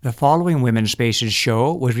The following Women's Spaces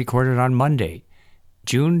show was recorded on Monday,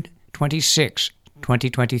 June 26,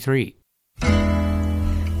 2023.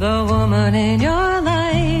 The woman in your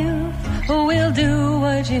life will do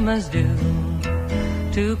what she must do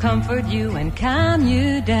to comfort you and calm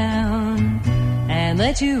you down and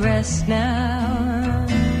let you rest now.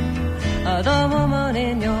 The woman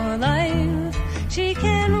in your life, she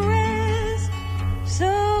can rest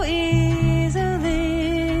so easily.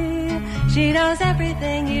 She knows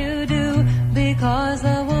everything you do because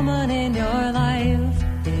the woman in your life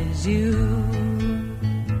is you.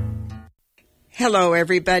 Hello,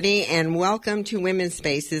 everybody, and welcome to Women's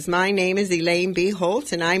Spaces. My name is Elaine B.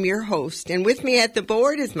 Holt, and I'm your host. And with me at the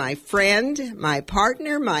board is my friend, my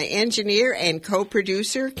partner, my engineer, and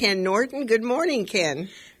co-producer, Ken Norton. Good morning, Ken.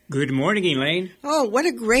 Good morning, Elaine. Oh, what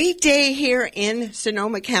a great day here in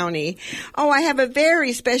Sonoma County. Oh, I have a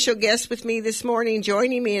very special guest with me this morning.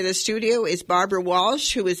 Joining me in the studio is Barbara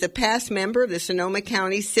Walsh, who is a past member of the Sonoma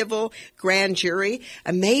County Civil Grand Jury.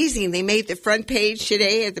 Amazing. They made the front page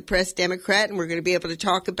today at the Press Democrat, and we're going to be able to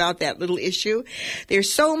talk about that little issue.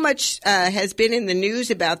 There's so much has been in the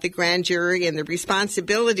news about the grand jury and the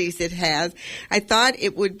responsibilities it has. I thought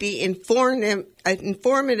it would be informative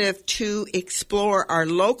to explore our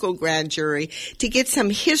local grand jury to get some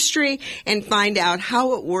history and find out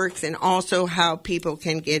how it works and also how people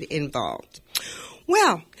can get involved.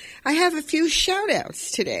 Well, I have a few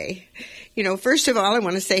shout-outs today. You know, first of all, I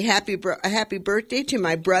want to say happy birthday to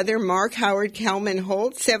my brother, Mark Howard Kelman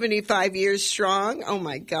Holt, 75 years strong. Oh,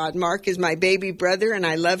 my God. Mark is my baby brother, and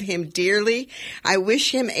I love him dearly. I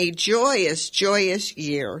wish him a joyous, joyous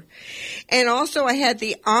year. And also, I had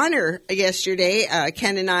the honor yesterday.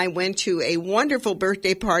 Ken and I went to a wonderful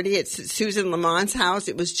birthday party at Susan Lamont's house.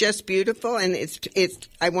 It was just beautiful, and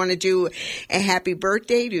I want to do a happy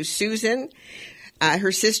birthday to Susan.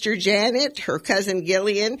 Her sister Janet, her cousin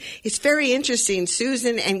Gillian. It's very interesting.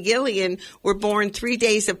 Susan and Gillian were born 3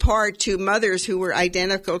 days apart to mothers who were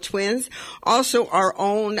identical twins. Also, our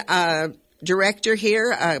own director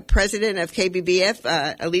here, president of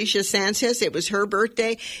KBBF, Alicia Sanchez. It was her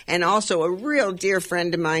birthday. And also a real dear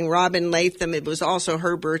friend of mine, Robin Latham. It was also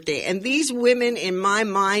her birthday. And these women, in my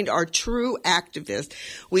mind, are true activists.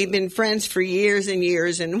 We've been friends for years and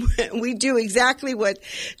years, and we do exactly what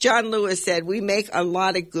John Lewis said. We make a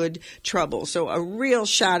lot of good trouble. So a real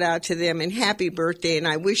shout out to them and happy birthday. And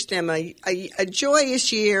I wish them a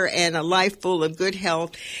joyous year and a life full of good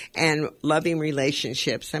health and loving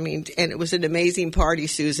relationships. I mean, and it was an amazing party,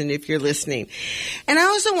 Susan, if you're listening. And I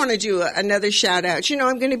also want to do another shout out. You know,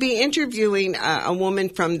 I'm going to be interviewing a woman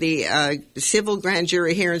from the civil grand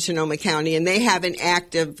jury here in Sonoma County, and they have an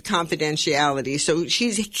act of confidentiality. So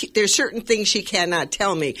there's certain things she cannot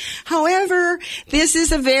tell me. However, this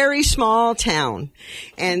is a very small town,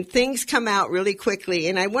 and things come out really quickly.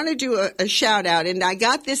 And I want to do a shout out, and I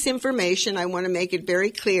got this information. I want to make it very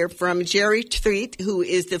clear from Jerry Treat, who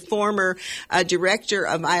is the former director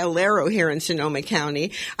of Iolero here in Sonoma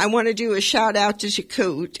County. I want to do a shout out to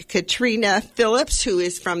Katrina Phillips, who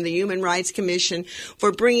is from the Human Rights Commission,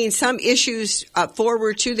 for bringing some issues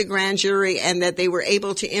forward to the grand jury and that they were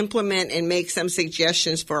able to implement and make some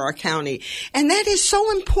suggestions for our county. And that is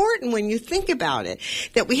so important when you think about it,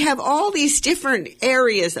 that we have all these different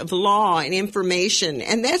areas of law and information,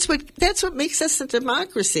 and that's what makes us a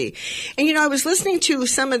democracy. And you know, I was listening to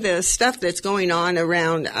some of the stuff that's going on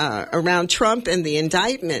around Trump and the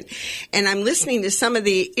indictment. And I'm listening to some of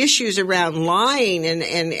the issues around lying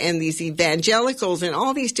and these evangelicals and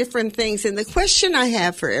all these different things. And the question I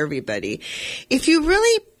have for everybody, if you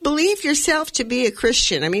really believe yourself to be a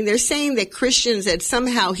Christian, I mean, they're saying that Christians, that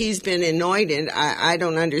somehow he's been anointed. I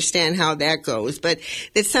don't understand how that goes, but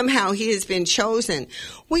that somehow he has been chosen.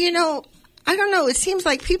 Well, you know, I don't know. It seems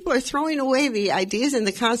like people are throwing away the ideas in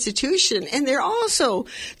the Constitution, and they're also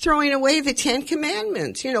throwing away the 10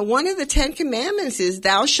 Commandments. You know, one of the 10 Commandments is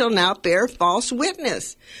thou shalt not bear false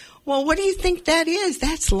witness. Well, what do you think that is?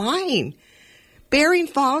 That's lying. Bearing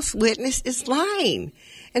false witness is lying.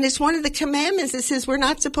 And it's one of the commandments that says we're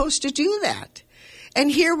not supposed to do that. And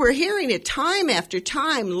here we're hearing it time after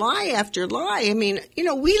time, lie after lie. I mean, you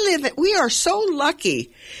know, we are so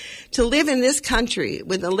lucky to live in this country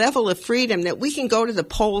with a level of freedom that we can go to the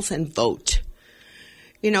polls and vote.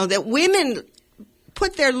 You know, that women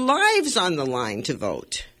put their lives on the line to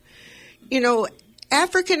vote. You know,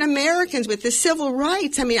 African Americans with the civil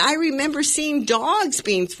rights. I mean, I remember seeing dogs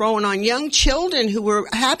being thrown on young children who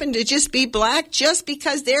happened to just be black just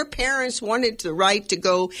because their parents wanted the right to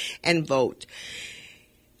go and vote.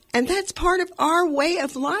 And that's part of our way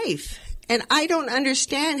of life. And I don't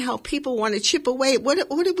understand how people want to chip away. What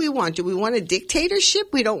do we want? Do we want a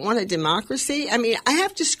dictatorship? We don't want a democracy? I mean, I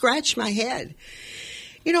have to scratch my head.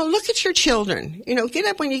 Look at your children.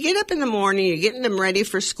 When you get up in the morning, you're getting them ready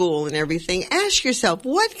for school and everything. Ask yourself,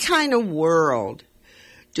 what kind of world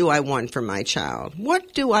do I want for my child?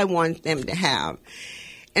 What do I want them to have?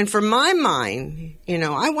 And for my mind,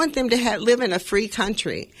 I want them to live in a free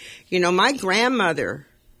country. My grandmother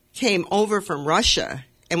came over from Russia.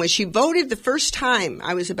 And when she voted the first time,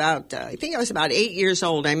 I was about 8 years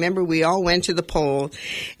old. I remember we all went to the polls,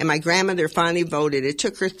 and my grandmother finally voted. It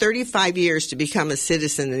took her 35 years to become a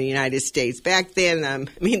citizen in the United States. Back then,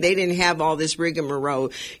 they didn't have all this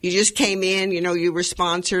rigmarole. You just came in, you were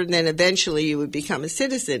sponsored, and then eventually you would become a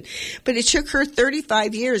citizen. But it took her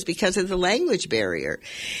 35 years because of the language barrier.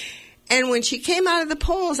 And when she came out of the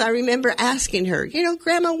polls, I remember asking her,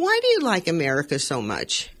 Grandma, why do you like America so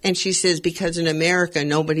much? And she says, because in America,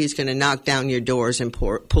 nobody's going to knock down your doors and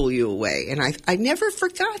pull you away. And I never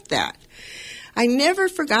forgot that. I never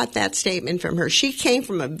forgot that statement from her. She came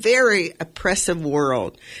from a very oppressive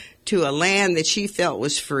world to a land that she felt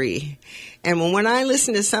was free. And when I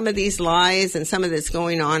listen to some of these lies and some of that's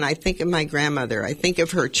going on, I think of my grandmother. I think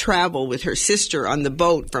of her travel with her sister on the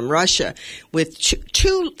boat from Russia with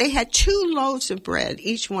they had 2 loaves of bread,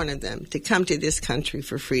 each one of them, to come to this country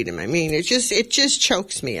for freedom. It just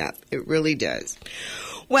chokes me up. It really does.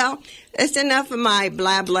 Well, that's enough of my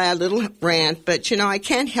blah, blah little rant, but, I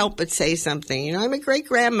can't help but say something. I'm a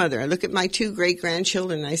great-grandmother. I look at my 2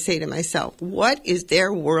 great-grandchildren and I say to myself, what is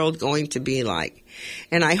their world going to be like?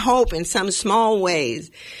 And I hope in some small ways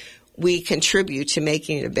we contribute to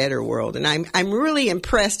making it a better world. And I'm really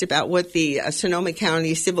impressed about what the Sonoma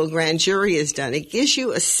County Civil Grand Jury has done. It gives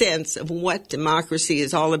you a sense of what democracy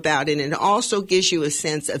is all about, and it also gives you a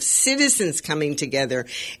sense of citizens coming together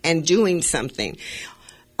and doing something.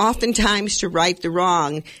 Oftentimes to right the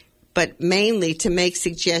wrong, but mainly to make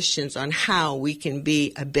suggestions on how we can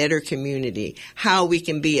be a better community, how we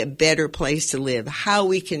can be a better place to live, how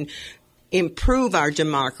we can improve our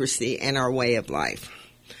democracy and our way of life.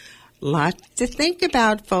 Lots to think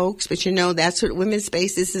about, folks, but that's what Women's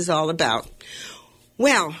Spaces is all about.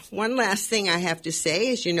 Well, one last thing I have to say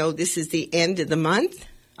is, this is the end of the month.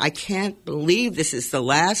 I can't believe this is the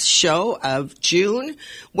last show of June.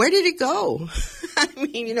 Where did it go?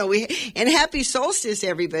 And happy solstice,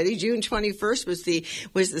 everybody. June 21st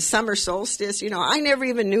was the summer solstice. I never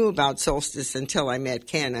even knew about solstice until I met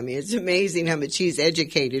Ken. It's amazing how much he's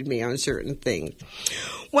educated me on certain things.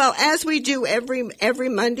 Well, as we do every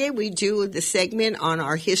Monday, we do the segment on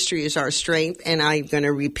Our History is Our Strength, and I'm going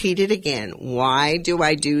to repeat it again. Why do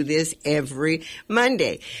I do this every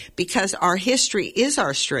Monday? Because our history is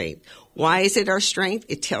our strength. Why is it our strength?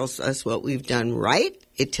 It tells us what we've done right.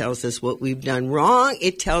 It tells us what we've done wrong.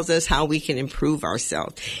 It tells us how we can improve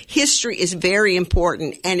ourselves. History is very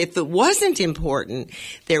important, and if it wasn't important,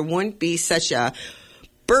 there wouldn't be such a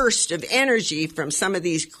burst of energy from some of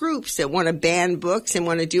these groups that want to ban books and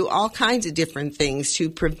want to do all kinds of different things to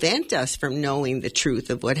prevent us from knowing the truth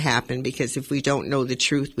of what happened, because if we don't know the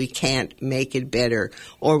truth, we can't make it better,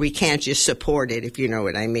 or we can't just support it, if you know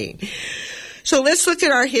what I mean. So let's look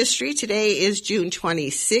at our history. Today is June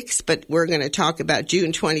 26th, but we're going to talk about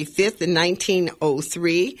June 25th in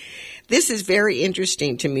 1903. This is very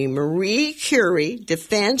interesting to me. Marie Curie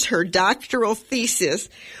defends her doctoral thesis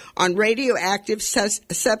on radioactive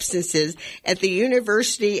substances at the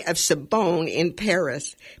University of Sorbonne in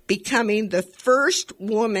Paris, becoming the first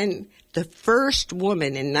woman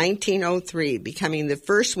in 1903, becoming the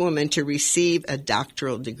first woman to receive a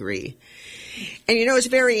doctoral degree. And, it's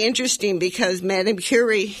very interesting because Madame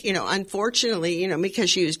Curie, unfortunately, because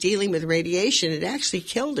she was dealing with radiation, it actually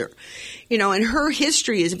killed her. And her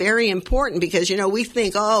history is very important because, we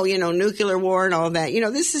think, nuclear war and all that.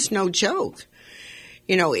 This is no joke.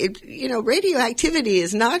 Radioactivity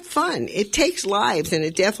is not fun. It takes lives, and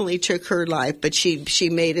it definitely took her life, but she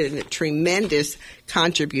made a tremendous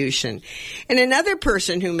contribution. And another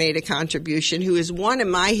person who made a contribution, who is one of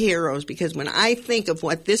my heroes, because when I think of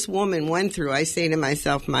what this woman went through, I say to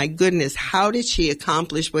myself, my goodness, how did she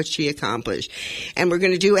accomplish what she accomplished? And we're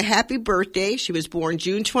going to do a happy birthday. She was born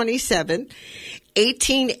June 27th.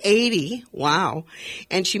 1880, wow.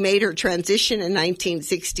 And she made her transition in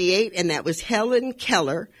 1968, and that was Helen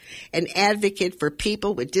Keller, an advocate for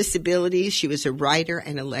people with disabilities. She was a writer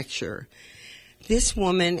and a lecturer. This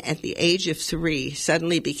woman, at the age of 3,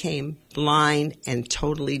 suddenly became blind and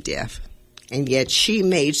totally deaf. And yet she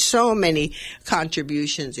made so many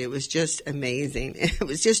contributions. It was just amazing. It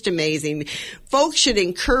was just amazing. Folks should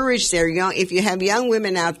encourage if you have young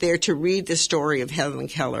women out there, to read the story of Helen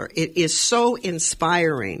Keller. It is so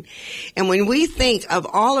inspiring. And when we think of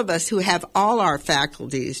all of us who have all our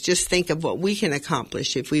faculties, just think of what we can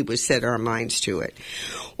accomplish if we would set our minds to it.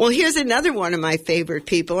 Well, here's another one of my favorite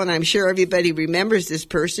people, and I'm sure everybody remembers this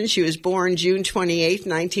person. She was born June 28,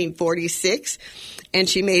 1946, and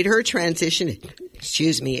she made her transition,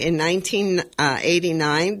 in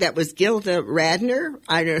 1989. That was Gilda Radner.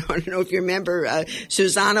 I don't know if you remember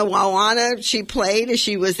Susanna Wawana. She played as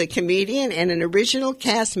she was a comedian and an original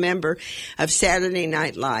cast member of Saturday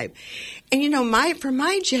Night Live. And for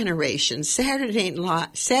my generation, Saturday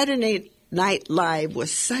Night Live was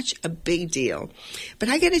such a big deal. But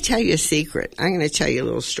I got to tell you a secret. I'm going to tell you a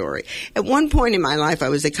little story. At one point in my life, I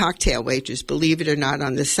was a cocktail waitress, believe it or not,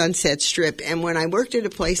 on the Sunset Strip. And when I worked at a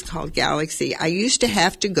place called Galaxy, I used to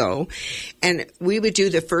have to go, and we would do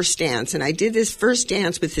the first dance. And I did this first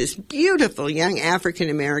dance with this beautiful young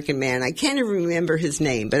African-American man. I can't even remember his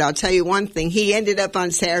name, but I'll tell you one thing. He ended up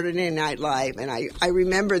on Saturday Night Live. And I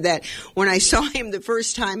remember that when I saw him the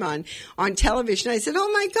first time on television, I said,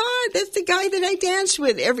 oh, my God, that's the guy that I danced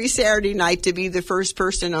with every Saturday night to be the first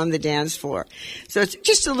person on the dance floor. So it's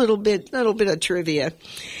just a little bit of trivia.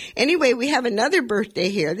 Anyway, we have another birthday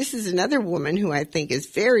here. This is another woman who I think is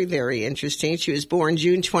very, very interesting. She was born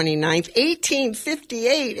June 29th,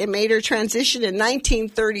 1858, and made her transition in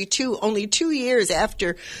 1932, only 12 years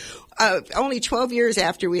after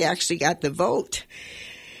we actually got the vote.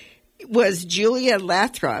 Was Julia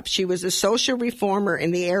Lathrop. She was a social reformer in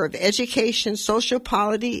the area of education, social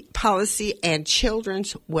policy, and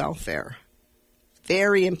children's welfare.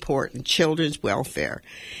 Very important, children's welfare.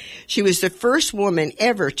 She was the first woman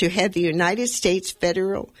ever to head the United States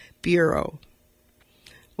Federal Bureau.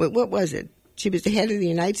 What was it? She was the head of the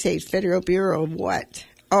United States Federal Bureau of what?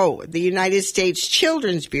 Oh, the United States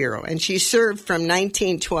Children's Bureau, and she served from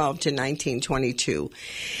 1912 to 1922.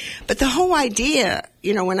 But the whole idea,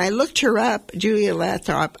 when I looked her up, Julia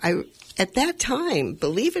Lathrop, at that time,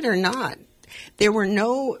 believe it or not, there were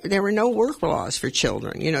no work laws for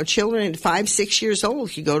children. Children at 5, 6 years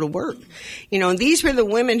old could go to work. And these were the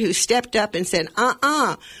women who stepped up and said,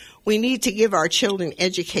 we need to give our children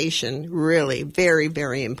education, really, very,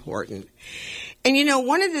 very important. And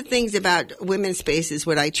one of the things about women's spaces,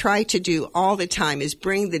 what I try to do all the time is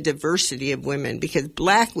bring the diversity of women, because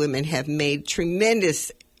black women have made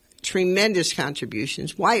tremendous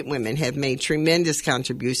contributions. White women have made tremendous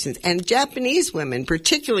contributions, and Japanese women,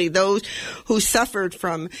 particularly those who suffered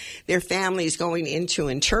from their families going into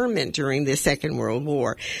internment during the Second World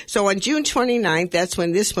War. So on June 29th, that's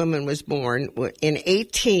when this woman was born in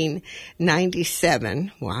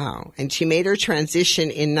 1897. Wow. And she made her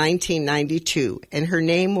transition in 1992, and her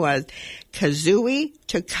name was Kazuo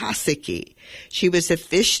Takasaki. She was a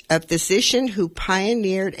physician who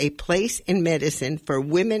pioneered a place in medicine for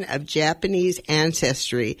women of Japanese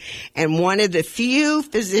ancestry, and a few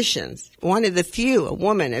physicians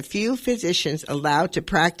allowed to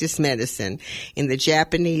practice medicine in the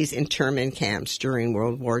Japanese internment camps during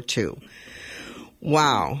World War II.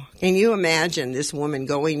 Wow. Can you imagine this woman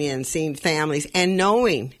going in, seeing families, and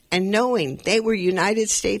knowing they were United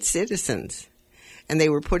States citizens? And they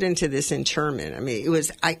were put into this internment. I mean, it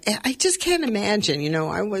was, I just can't imagine,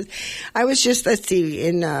 I was just, let's see,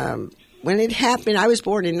 when it happened, I was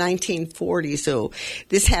born in 1940, so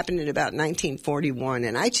this happened in about 1941,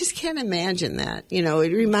 and I just can't imagine that.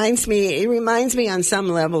 It reminds me on some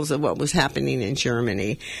levels of what was happening in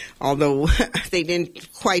Germany, although they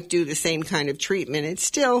didn't quite do the same kind of treatment. It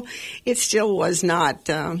still was not,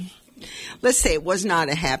 let's say it was not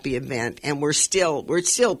a happy event, and we're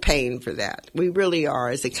still paying for that. We really are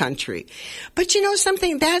as a country. But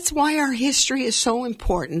something, that's why our history is so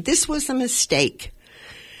important. This was a mistake.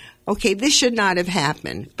 Okay, this should not have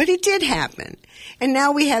happened, but it did happen. And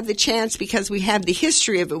now we have the chance, because we have the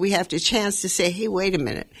history of it, we have the chance to say, hey, wait a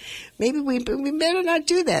minute. Maybe we better not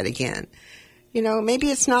do that again.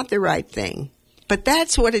 Maybe it's not the right thing. But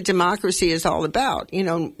that's what a democracy is all about.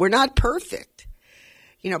 We're not perfect.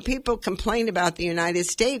 People complain about the United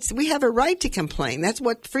States. We have a right to complain. That's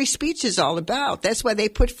what free speech is all about. That's why they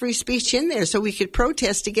put free speech in there, so we could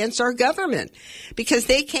protest against our government, because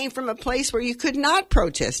they came from a place where you could not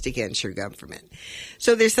protest against your government.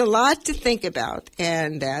 So there's a lot to think about,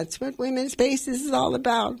 and that's what Women's Spaces is all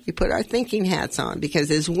about. We put our thinking hats on,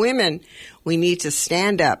 because as women, we need to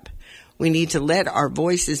stand up. We need to let our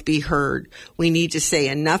voices be heard. We need to say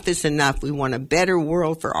enough is enough. We want a better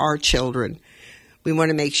world for our children. We want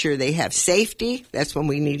to make sure they have safety. That's when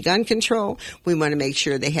we need gun control. We want to make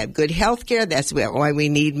sure they have good health care. That's why we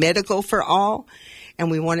need medical for all.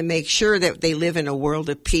 And we want to make sure that they live in a world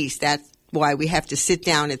of peace. That's why we have to sit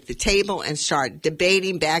down at the table and start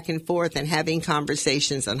debating back and forth and having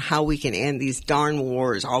conversations on how we can end these darn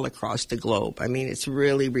wars all across the globe. I mean, it's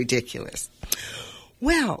really ridiculous.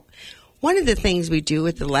 Well, one of the things we do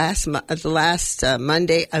at the last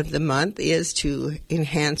Monday of the month is to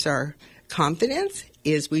enhance our confidence,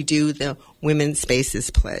 is we do the Women's Spaces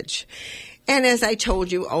Pledge. And as I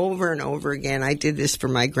told you over and over again, I did this for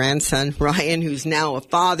my grandson, Ryan, who's now a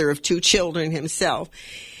father of 2 children himself.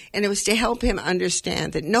 And it was to help him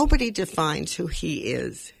understand that nobody defines who he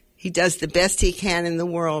is. He does the best he can in the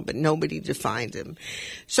world, but nobody defines him.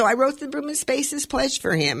 So I wrote the Women's Spaces Pledge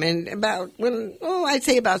for him. And I'd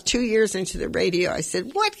say about 2 years into the radio, I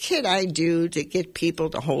said, what could I do to get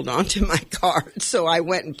people to hold on to my card? So I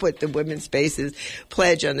went and put the Women's Spaces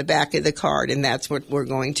Pledge on the back of the card, and that's what we're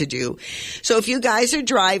going to do. So if you guys are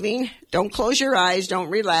driving, don't close your eyes, don't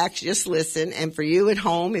relax, just listen. And for you at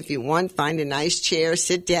home, if you want, find a nice chair,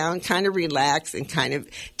 sit down, kind of relax, and kind of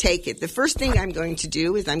take it. The first thing I'm going to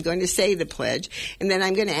do is I'm going to say the pledge, and then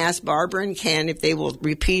I'm going to ask Barbara and Ken if they will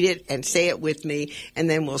repeat it and say it with me, and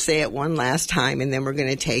then we'll say it one last time, and then we're going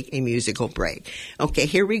to take a musical break. Okay,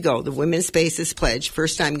 here we go. The Women's Spaces Pledge.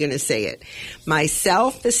 First, I'm going to say it. My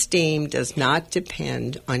self-esteem does not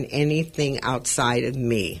depend on anything outside of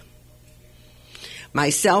me. My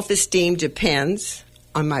self-esteem depends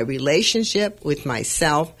on my relationship with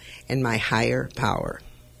myself and my higher power.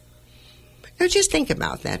 Now just think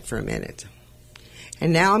about that for a minute.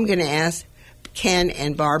 And now I'm going to ask Ken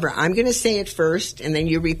and Barbara. I'm going to say it first, and then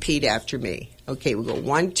you repeat after me. Okay, we'll go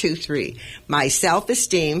 1, 2, 3. My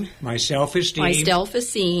self-esteem. My self-esteem. My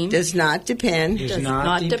self-esteem Does not depend. Does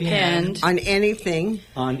not depend on anything.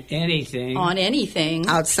 On anything. On anything.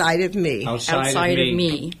 Outside of me. Outside of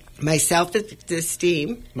me. My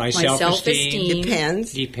self-esteem. My self-esteem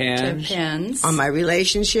depends on my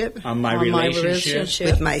relationship. On my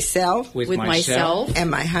relationship with myself. With myself.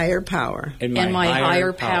 And my higher power. And my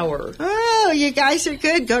higher power. Oh, you guys are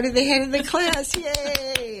good. Go to the head of the class.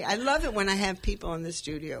 Yay. I love it when I have people in the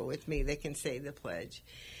studio with me that can say the pledge.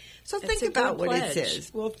 So think about what it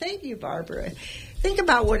says. Well, thank you, Barbara. Think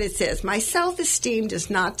about what it says. My self-esteem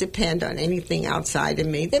does not depend on anything outside of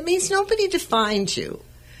me. That means nobody defines you.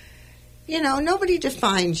 You know, nobody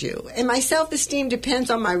defines you. And my self-esteem depends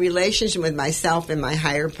on my relationship with myself and my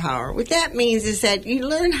higher power. What that means is that you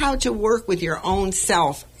learn how to work with your own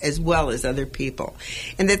self as well as other people.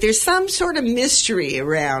 And that there's some sort of mystery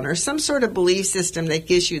around or some sort of belief system that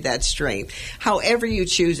gives you that strength. However you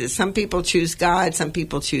choose it. Some people choose God. Some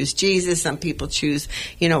people choose Jesus. Some people choose,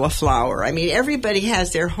 a flower. I mean, everybody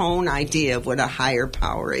has their own idea of what a higher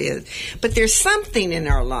power is. But there's something in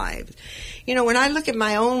our lives. When I look at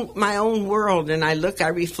my own world and I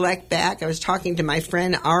reflect back. I was talking to my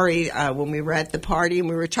friend Ari when we were at the party, and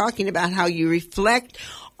we were talking about how you reflect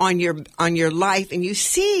on your life and you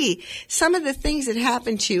see some of the things that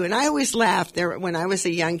happened to you. And I always laughed. When I was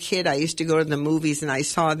a young kid, I used to go to the movies and I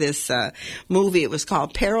saw this movie. It was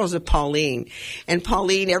called Perils of Pauline. And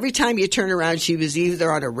Pauline, every time you turn around, she was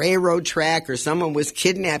either on a railroad track or someone was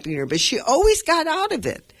kidnapping her, but she always got out of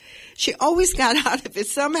it. She always got out of it.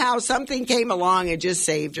 Somehow something came along and just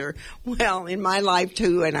saved her. Well, in my life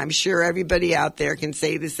too, and I'm sure everybody out there can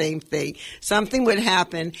say the same thing. Something would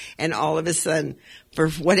happen and all of a sudden, for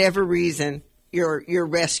whatever reason, you're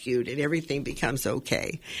rescued and everything becomes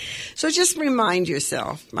okay. So just remind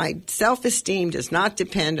yourself, my self-esteem does not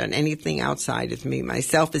depend on anything outside of me. My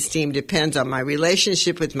self-esteem depends on my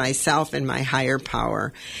relationship with myself and my higher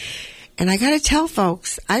power. And I got to tell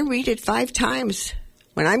folks, I read it 5 times.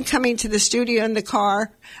 When I'm coming to the studio in the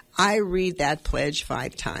car, I read that pledge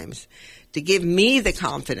 5 times to give me the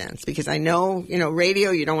confidence, because I know,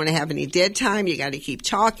 radio, you don't want to have any dead time. You got to keep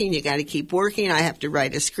talking. You got to keep working. I have to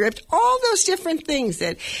write a script. All those different things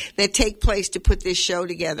that take place to put this show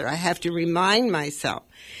together. I have to remind myself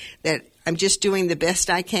that I'm just doing the best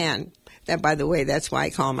I can. That, by the way, that's why I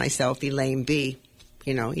call myself Elaine B.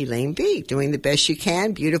 Elaine B., doing the best you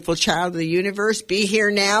can, beautiful child of the universe, be here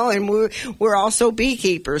now, and we're also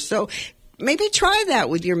beekeepers. So maybe try that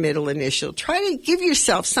with your middle initial. Try to give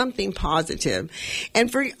yourself something positive.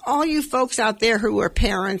 And for all you folks out there who are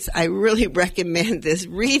parents, I really recommend this.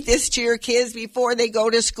 Read this to your kids before they go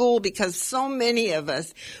to school, because so many of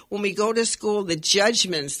us, when we go to school, the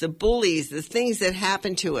judgments, the bullies, the things that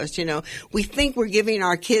happen to us, we think we're giving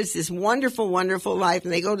our kids this wonderful, wonderful life,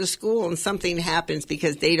 and they go to school and something happens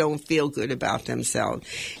because they don't feel good about themselves.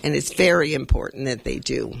 And it's very important that they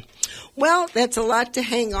do. Well, that's a lot to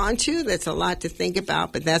hang on to. That's a a lot to think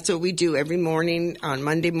about, but that's what we do every morning on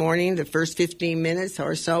Monday morning, the first 15 minutes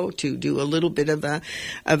or so, to do a little bit of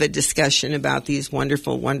a discussion about these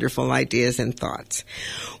wonderful, wonderful ideas and thoughts.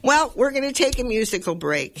 Well, we're going to take a musical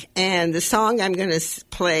break, and the song I'm going to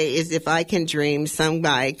play is If I Can Dream, sung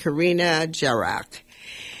by Karina Jarak.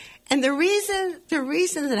 And the reason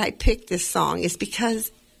that I picked this song is because,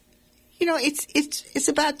 you know, it's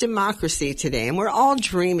about democracy today, and we're all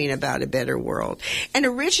dreaming about a better world. And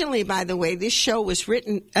originally, by the way, this song was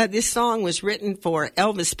written for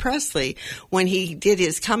Elvis Presley when he did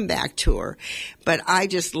his comeback tour. But I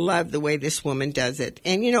just love the way this woman does it.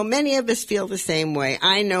 And, you know, many of us feel the same way.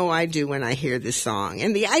 I know I do when I hear this song.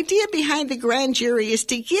 And the idea behind the grand jury is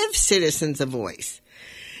to give citizens a voice.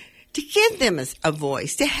 To give them a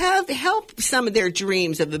voice, to help some of their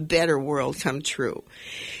dreams of a better world come true.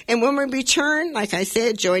 And when we return, like I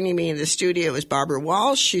said, joining me in the studio is Barbara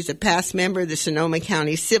Walsh. She's a past member of the Sonoma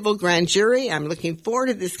County Civil Grand Jury. I'm looking forward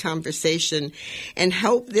to this conversation and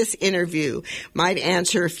hope this interview might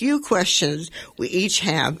answer a few questions we each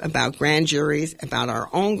have about grand juries, about our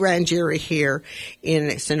own grand jury here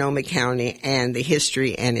in Sonoma County, and the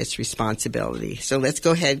history and its responsibility. So let's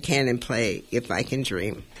go ahead, Ken, and play If I Can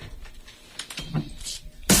Dream.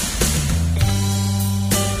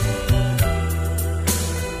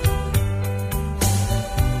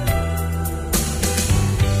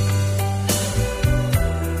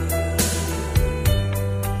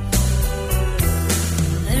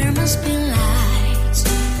 There must be lights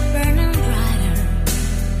burning brighter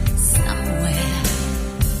somewhere.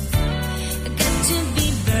 Got to be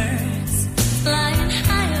birds flying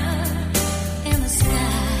higher in the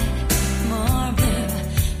sky, more blue.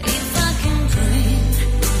 If I can dream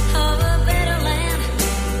of a better land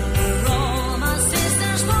where all my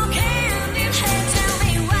sisters walk hand in hand, tell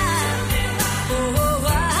me why, oh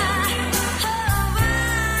why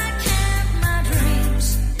can't my dreams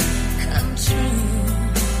come true?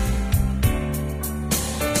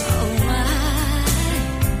 Oh why?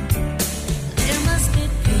 There must be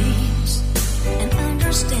peace and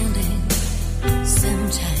understanding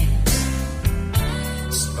sometimes.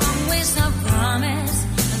 Strong ways of promise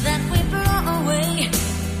that we blow away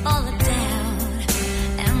all the doubt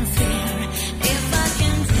and fear. If I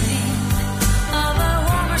can dream of a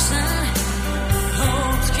warmer sun,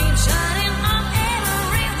 hopes keep shining on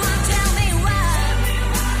everyone. Tell me why,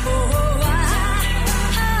 oh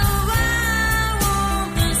why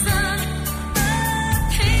won't the sun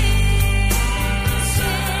appear?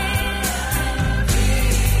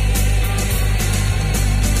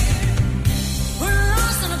 We're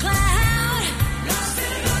lost in a cloud,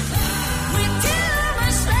 we do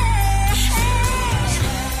much slave,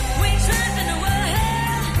 we trapped in a world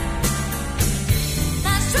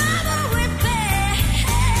that's trouble with pain.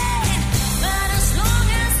 But as long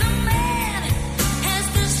as the man has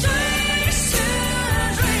the strength to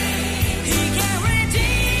dream, he can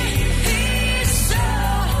redeem his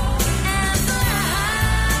soul and fly.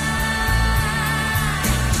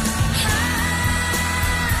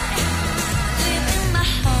 Deep in my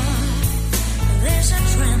heart, there's a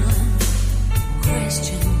trembling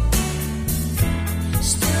question.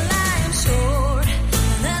 Still I am sure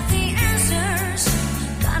that the answer's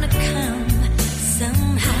gonna come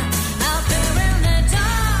somehow. Out there in the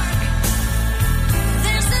dark,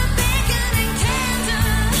 there's a beckoning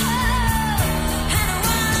candle. And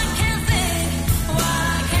while I can't think, while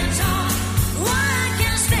I can't talk, while I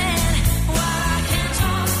can't stand, while I can't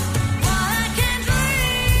talk, while I can't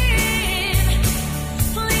dream,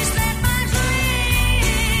 please let my dream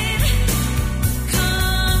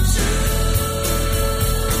come true.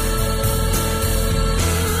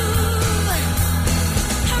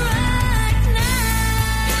 Right now,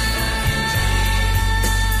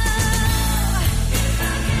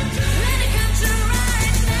 let it come true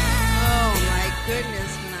right now. Oh, my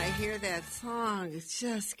goodness, when I hear that song, it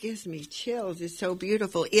just gives me chills. It's so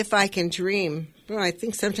beautiful. If I Can Dream. Well, I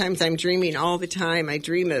think sometimes I'm dreaming all the time. I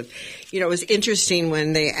dream of, you know, it was interesting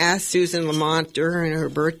when they asked Susan Lamont during her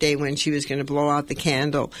birthday when she was going to blow out the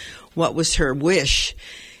candle, what was her wish?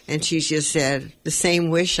 And she just said, the same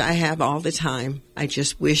wish I have all the time. I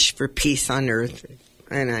just wish for peace on earth.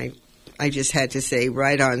 And I just had to say,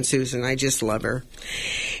 right on, Susan. I just love her.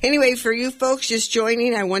 Anyway, for you folks just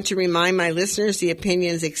joining, I want to remind my listeners the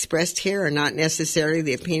opinions expressed here are not necessarily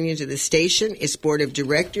the opinions of the station, its board of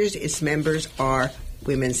directors, its members are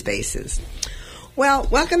Women's Spaces. Well,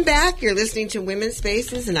 welcome back. You're listening to Women's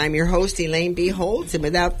Spaces, and I'm your host, Elaine B. Holtz. And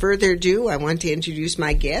without further ado, I want to introduce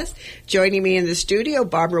my guest. Joining me in the studio,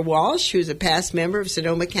 Barbara Walsh, who's a past member of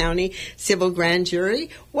Sonoma County Civil Grand Jury.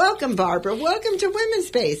 Welcome, Barbara. Welcome to Women's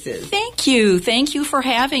Spaces. Thank you. Thank you for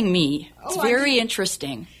having me. It's very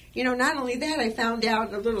interesting. You know, not only that, I found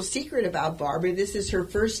out a little secret about Barbara. This is her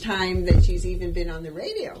first time that she's even been on the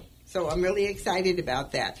radio. So I'm really excited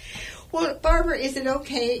about that. Well, Barbara, is it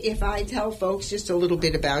okay if I tell folks just a little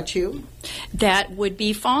bit about you? That would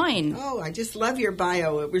be fine. Oh, I just love your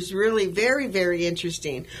bio. It was really very, very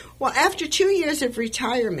interesting. Well, after 2 years of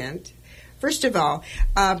retirement, first of all,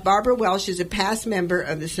 Barbara Walsh is a past member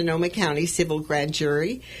of the Sonoma County Civil Grand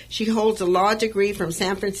Jury. She holds a law degree from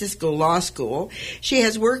San Francisco Law School. She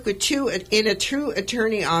has worked with in true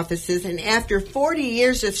attorney offices, and after 40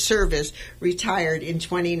 years of service, retired in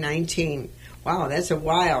 2019. Wow, that's a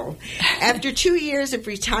while. After 2 years of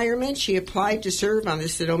retirement, she applied to serve on the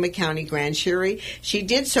Sonoma County Grand Jury. She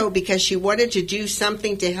did so because she wanted to do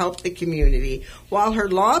something to help the community. While her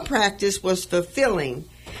law practice was fulfilling,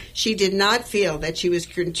 she did not feel that she was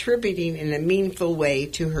contributing in a meaningful way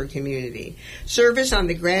to her community. Service on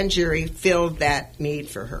the grand jury filled that need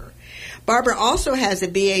for her. Barbara also has a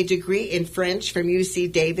BA degree in French from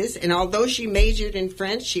UC Davis, and although she majored in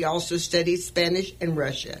French, she also studied Spanish and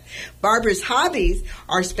Russian. Barbara's hobbies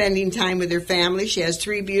are spending time with her family. She has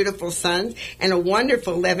 3 beautiful sons and a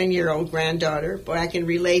wonderful 11-year-old granddaughter. Boy, I can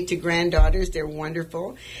relate to granddaughters. They're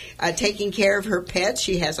wonderful. Taking care of her pets.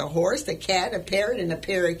 She has a horse, a cat, a parrot, and a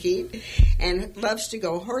parakeet, and loves to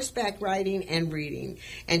go horseback riding and reading.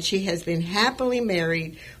 And she has been happily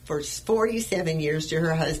married for 47 years to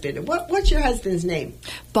her husband. What's your husband's name?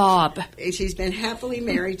 Bob. She's been happily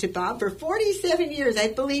married to Bob for 47 years. I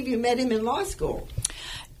believe you met him in law school.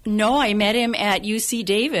 No, I met him at UC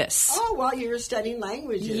Davis. Oh, while you were studying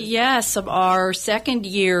languages. Yes, our second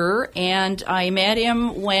year, and I met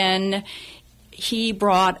him when he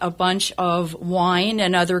brought a bunch of wine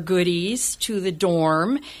and other goodies to the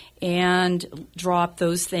dorm and dropped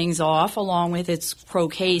those things off along with its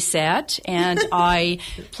croquet set. And I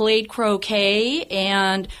played croquet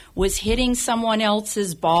and was hitting someone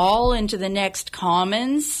else's ball into the next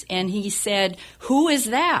commons. And he said, "Who is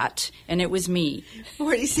that?" And it was me.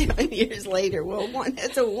 47 years later. Well,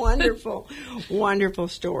 that's a wonderful, wonderful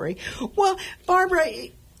story. Well, Barbara,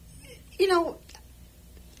 you know,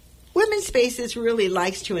 Women's Spaces really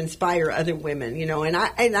likes to inspire other women, you know, and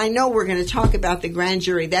I know we're going to talk about the grand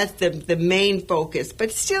jury. That's the main focus.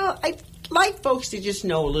 But still, I'd like folks to just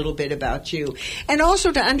know a little bit about you. And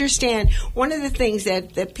also to understand, one of the things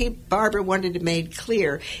that Barbara wanted to make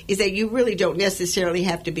clear is that you really don't necessarily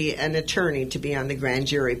have to be an attorney to be on the grand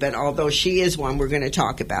jury. But although she is one, we're going to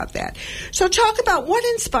talk about that. So talk about what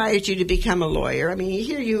inspired you to become a lawyer. I mean,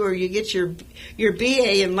 here you are, you get your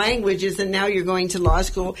BA in languages, and now you're going to law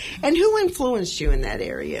school. And who influenced you in that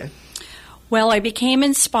area? Well, I became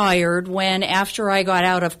inspired when, after I got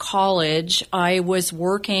out of college, I was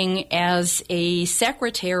working as a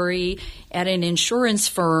secretary at an insurance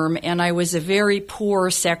firm, and I was a very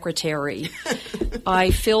poor secretary.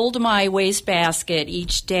 I filled my wastebasket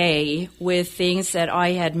each day with things that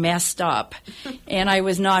I had messed up, and I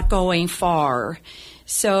was not going far.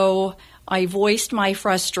 So I voiced my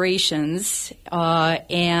frustrations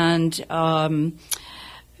and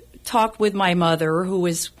talked with my mother, who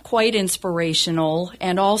was quite inspirational,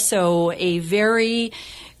 and also a very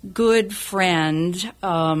good friend,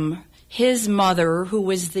 his mother, who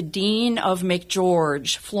was the dean of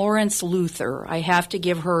McGeorge, Florence Luther. I have to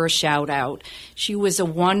give her a shout out. She was a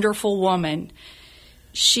wonderful woman.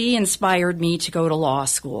 She inspired me to go to law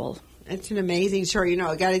school. That's an amazing story. You know,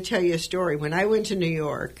 I got to tell you a story. When I went to New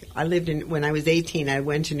York, when I was 18, I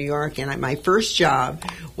went to New York, and my first job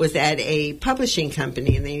was at a publishing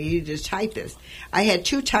company, and they needed a typist. I had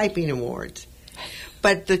 2 typing awards,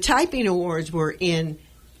 but the typing awards were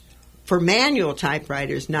for manual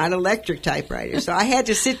typewriters, not electric typewriters. So I had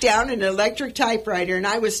to sit down in an electric typewriter, and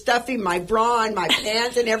I was stuffing my bra and my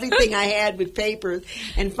pants and everything I had with papers.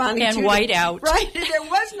 And finally, whiteout. Right. There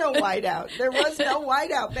was no whiteout. There was no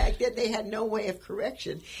whiteout back then. They had no way of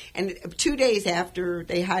correction. And 2 days after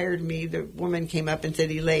they hired me, the woman came up and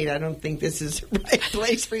said, "Elaine, I don't think this is the right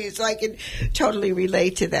place for you." So I can totally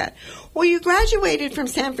relate to that. Well, you graduated from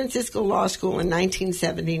San Francisco Law School in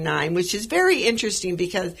 1979, which is very interesting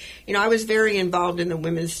because, you know, I was very involved in the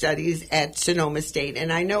women's studies at Sonoma State,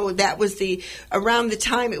 and I know that was around the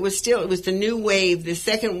time it was the new wave, the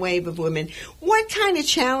second wave of women. What kind of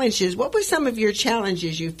challenges, what were some of your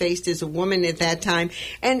challenges you faced as a woman at that time,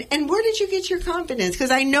 and where did you get your confidence?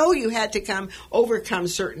 Because I know you had to overcome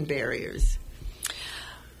certain barriers.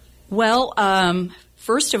 Well,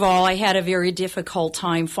 first of all, I had a very difficult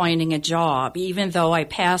time finding a job, even though I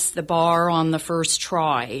passed the bar on the first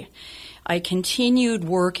try. I continued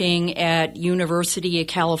working at University of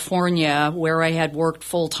California, where I had worked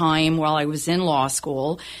full-time while I was in law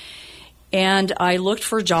school, and I looked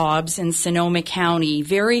for jobs in Sonoma County.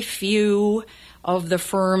 Very few of the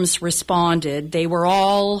firms responded. They were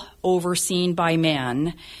all overseen by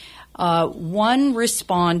men. One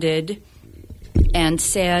responded and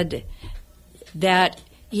said that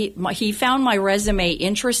he found my resume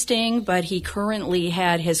interesting, but he currently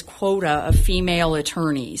had his quota of female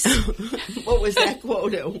attorneys. What was that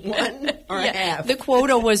quota? One or half? The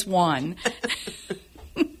quota was one.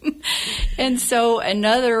 And so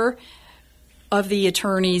another of the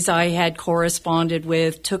attorneys I had corresponded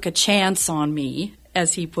with took a chance on me,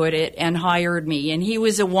 as he put it, and hired me. And he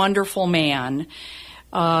was a wonderful man.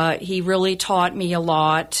 He really taught me a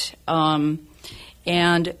lot.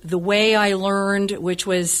 And the way I learned, which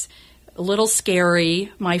was a little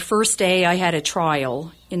scary, my first day I had a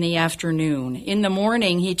trial in the afternoon. In the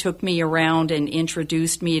morning, he took me around and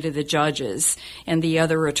introduced me to the judges and the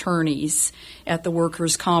other attorneys at the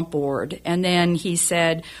Workers' Comp Board. And then he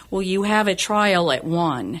said, well, you have a trial at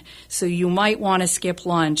 1, so you might want to skip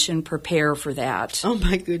lunch and prepare for that. Oh,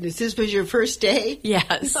 my goodness. This was your first day?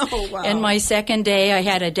 Yes. Oh, wow. And my second day, I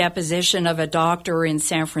had a deposition of a doctor in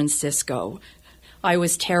San Francisco. I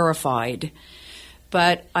was terrified.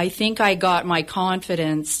 But I think I got my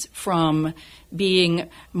confidence from being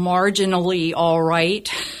marginally all right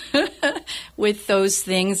with those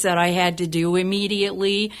things that I had to do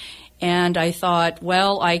immediately. And I thought,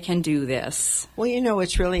 well, I can do this. Well, you know,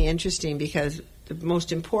 it's really interesting because the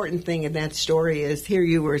most important thing in that story is here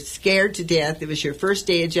you were scared to death. It was your first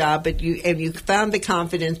day of job, but you found the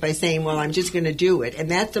confidence by saying, well, I'm just going to do it.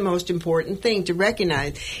 And that's the most important thing to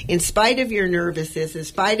recognize. In spite of your nervousness, in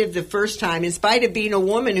spite of the first time, in spite of being a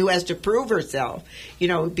woman who has to prove herself, you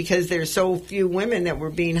know, because there's so few women that were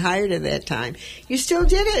being hired at that time, you still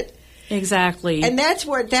did it. Exactly. And that's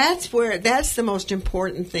the most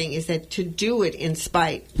important thing, is that to do it in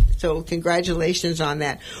spite. So congratulations on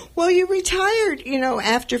that. Well, you retired, you know,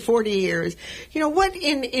 after 40 years. You know, what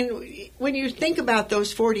when you think about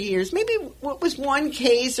those 40 years, maybe what was one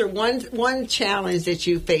case or one challenge that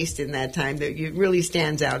you faced in that time that really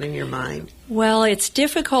stands out in your mind? Well, it's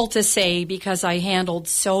difficult to say because I handled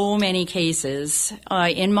so many cases.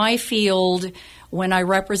 In my field, when I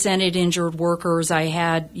represented injured workers, I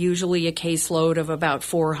had usually a caseload of about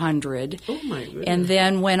 400. Oh, my goodness. And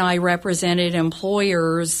then when I represented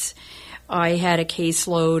employers, I had a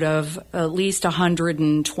caseload of at least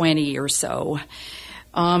 120 or so.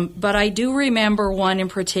 But I do remember one in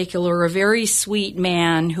particular, a very sweet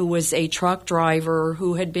man who was a truck driver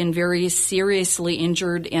who had been very seriously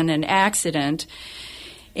injured in an accident,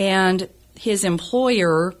 and his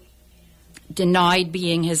employer denied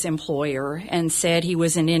being his employer and said he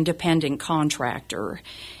was an independent contractor.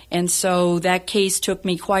 And so that case took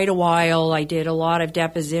me quite a while. I did a lot of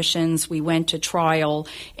depositions. We went to trial,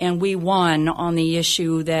 and we won on the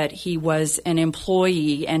issue that he was an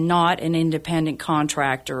employee and not an independent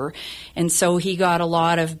contractor. And so he got a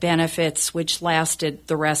lot of benefits which lasted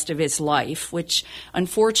the rest of his life, which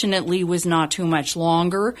unfortunately was not too much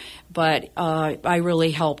longer, but I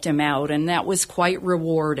really helped him out, and that was quite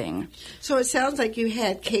rewarding. So it sounds like you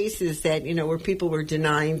had cases that, you know, where people were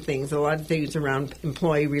denying things, a lot of things around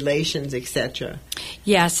employee relations, etc.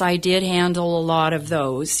 Yes, I did handle a lot of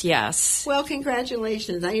those, yes. Well,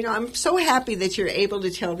 congratulations. You know, I'm so happy that you're able to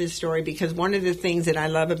tell this story, because one of the things that I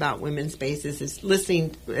love about Women's Spaces is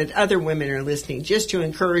listening, that other women are listening, just to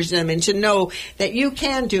encourage them and to know that you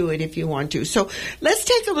can do it if you want to. So let's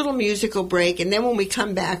take a little musical break, and then when we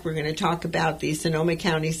come back, we're going to talk about the Sonoma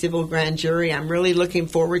County Civil Grand Jury. I'm really looking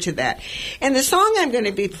forward to that. And the song I'm going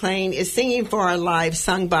to be playing is Singing for Our Lives,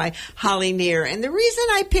 sung by Holly Near. And the reason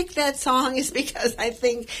I picked that song is because I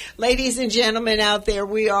think, ladies and gentlemen out there,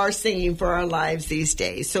 we are singing for our lives these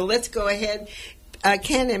days. So let's go ahead,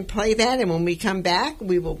 Ken, and play that. And when we come back,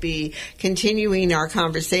 we will be continuing our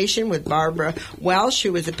conversation with Barbara Walsh,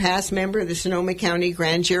 who was a past member of the Sonoma County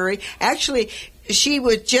Grand Jury. Actually,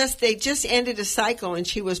 they just ended a cycle, and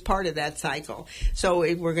she was part of that cycle. So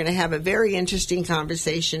we're going to have a very interesting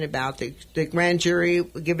conversation about the grand jury,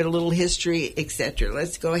 give it a little history, etc.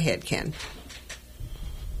 Let's go ahead, Ken.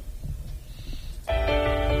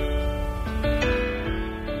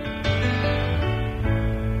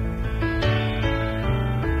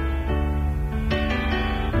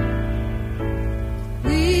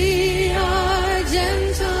 We are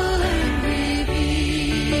gentle and brave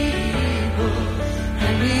people,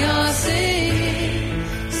 and we are singing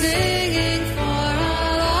for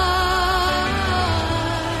our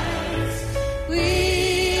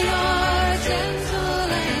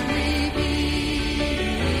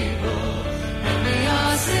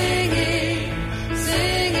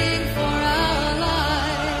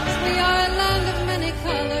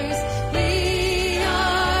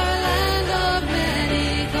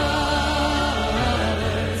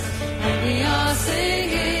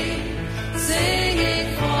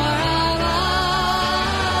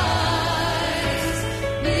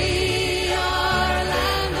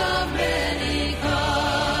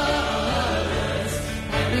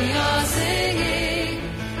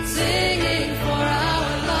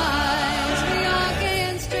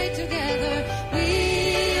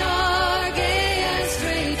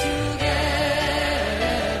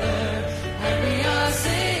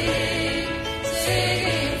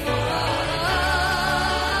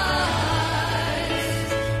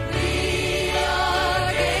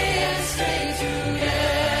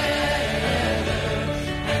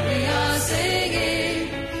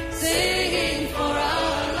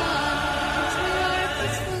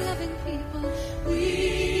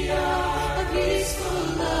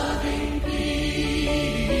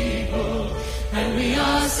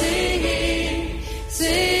singing,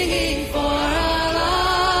 singing for our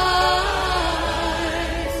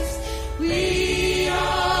lives. We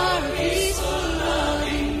are peaceful,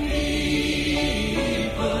 loving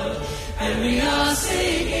people, and we are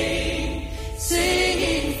singing,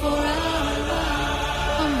 singing for our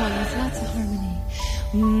lives. Oh, there's lots of harmony.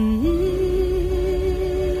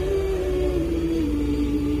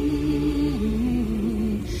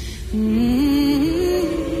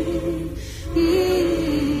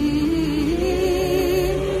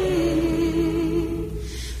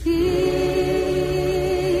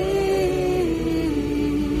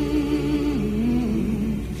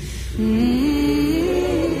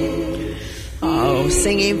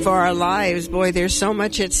 Singing for our lives. Boy, there's so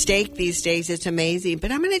much at stake these days. It's amazing.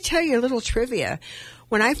 But I'm going to tell you a little trivia.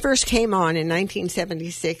 When I first came on in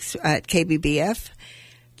 1976 at KBBF,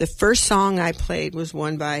 the first song I played was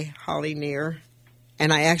one by Holly Near,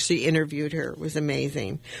 and I actually interviewed her. It was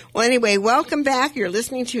amazing. Well, anyway, welcome back. You're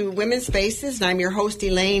listening to Women's Spaces, and I'm your host,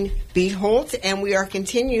 Elaine Beholt,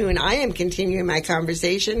 and I am continuing my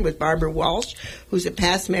conversation with Barbara Walsh, who's a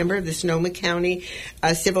past member of the Sonoma County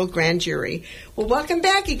Civil Grand Jury. Well, welcome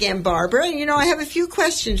back again, Barbara. You know, I have a few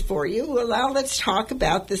questions for you. Well, now let's talk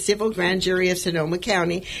about the Civil Grand Jury of Sonoma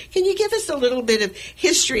County. Can you give us a little bit of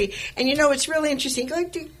history? And, you know, it's really interesting.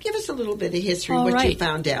 Give us a little bit of history, you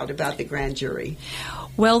found out about the Grand Jury.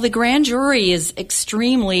 Well, the Grand Jury is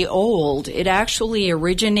extremely old. It actually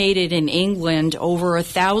originated in England over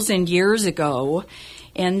 1,000 years ago.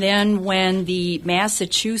 And then when the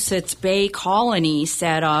Massachusetts Bay Colony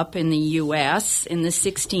set up in the U.S. in the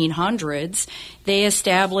 1600s, they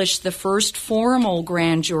established the first formal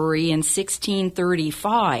grand jury in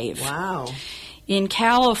 1635. Wow. In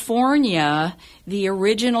California, the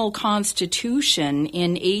original Constitution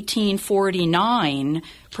in 1849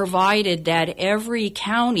 provided that every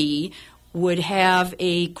county would have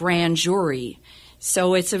a grand jury.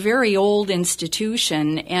 So it's a very old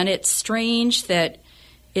institution, and it's strange that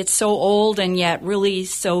it's so old and yet really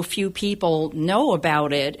so few people know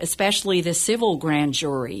about it, especially the civil grand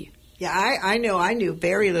jury. Yeah, I know. I knew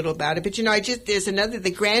very little about it. But, you know, the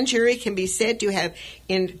grand jury can be said to have,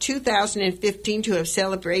 in 2015, to have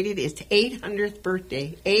celebrated its 800th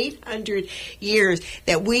birthday. 800 years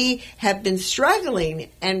that we have been struggling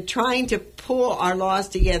and trying to pull our laws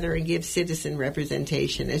together and give citizen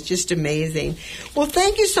representation. It's just amazing. Well,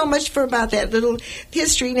 thank you so much about that little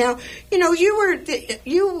history. Now, you know,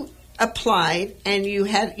 you applied and you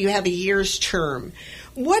have a year's term.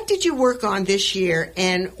 What did you work on this year,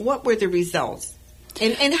 and what were the results?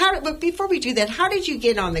 And how? But before we do that, how did you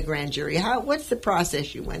get on the grand jury? What's the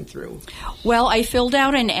process you went through? Well, I filled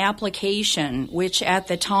out an application, which at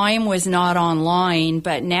the time was not online,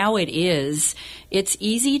 but now it is. It's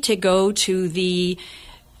easy to go to the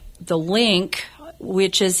link,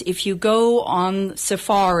 which is if you go on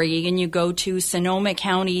Safari and you go to Sonoma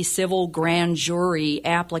County Civil Grand Jury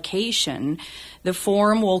application, the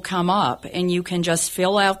form will come up, and you can just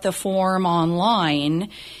fill out the form online.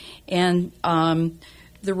 And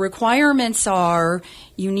the requirements are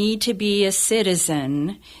you need to be a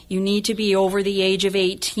citizen, you need to be over the age of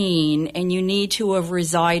 18, and you need to have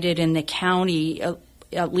resided in the county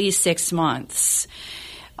at least 6 months.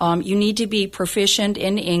 You need to be proficient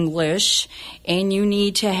in English, and you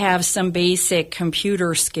need to have some basic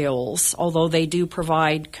computer skills, although they do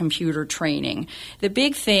provide computer training. The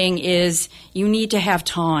big thing is you need to have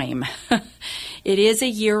time. It is a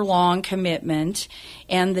year-long commitment,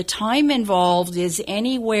 and the time involved is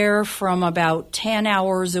anywhere from about 10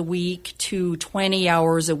 hours a week to 20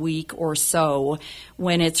 hours a week or so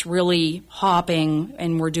when it's really hopping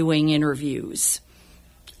and we're doing interviews.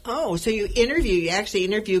 Oh, so you actually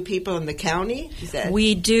interview people in the county?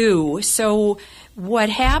 We do. So what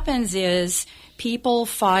happens is people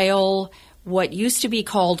file what used to be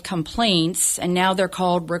called complaints, and now they're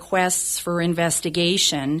called requests for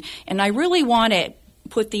investigation. And I really want to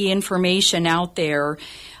put the information out there.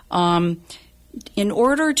 In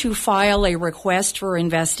order to file a request for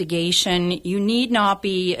investigation, you need not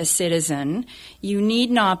be a citizen, you need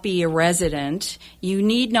not be a resident, you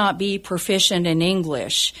need not be proficient in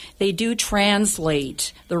English. They do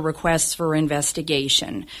translate the requests for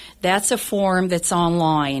investigation. That's a form that's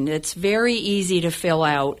online. It's very easy to fill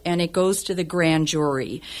out, and it goes to the grand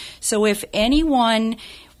jury. So if anyone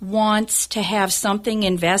wants to have something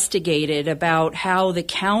investigated about how the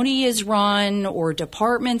county is run or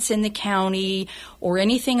departments in the county or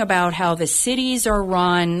anything about how the cities are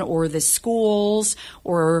run or the schools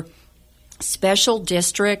or special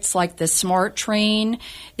districts like the SMART train,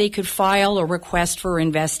 they could file a request for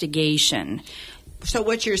investigation. So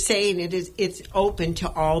what you're saying, it's open to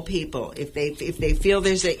all people. If they feel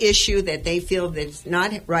there's an issue that they feel that's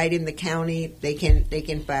not right in the county, they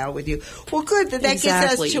can file with you. Well, good. That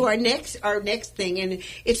Exactly. gets us to our next thing, and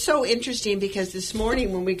it's so interesting because this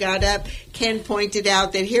morning when we got up, Ken pointed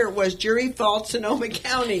out that here it was jury fault Sonoma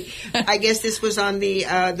County. I guess this was on the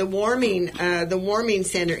warming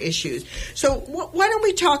center issues. So why don't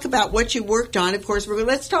we talk about what you worked on? Of course,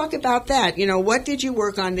 let's talk about that. What did you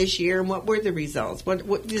work on this year, and what were the results?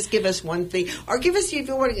 What just give us one thing, or give us, if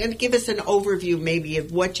you want to give us an overview maybe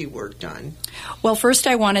of what you worked on. Well, first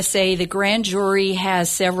I want to say the grand jury has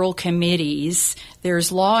several committees.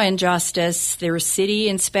 There's Law and Justice, there's City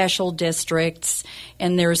and Special Districts,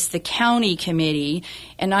 and there's the County Committee.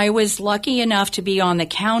 And I was lucky enough to be on the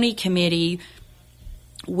County Committee,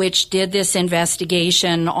 which did this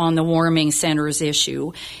investigation on the warming centers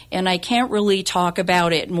issue. And I can't really talk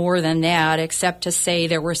about it more than that, except to say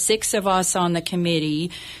there were 6 of us on the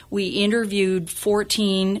committee. We interviewed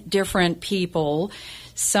 14 different people.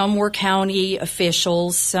 Some were county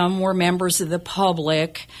officials, some were members of the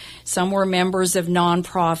public, some were members of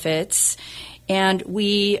nonprofits, and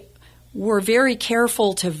we were very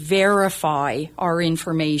careful to verify our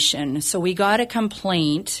information. So we got a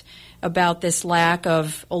complaint about this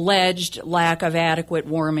alleged lack of adequate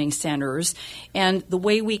warming centers. And the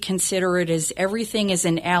way we consider it is everything is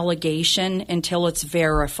an allegation until it's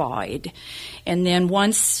verified. And then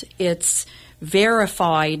once it's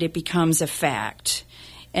verified, it becomes a fact.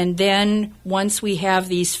 And then once we have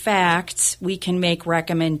these facts, we can make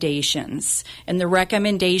recommendations. And the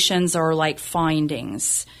recommendations are like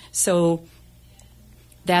findings. So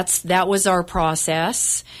that was our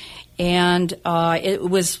process. And it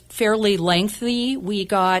was fairly lengthy. We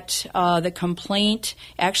got the complaint.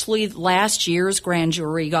 Actually, last year's grand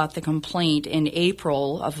jury got the complaint in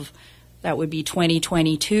April of, that would be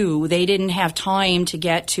 2022. They didn't have time to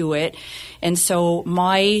get to it. And so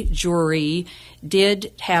my jury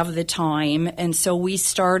did have the time. And so we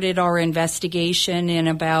started our investigation in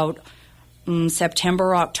about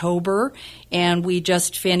September, October. And we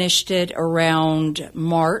just finished it around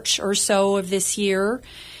March or so of this year.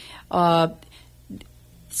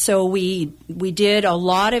 So we did a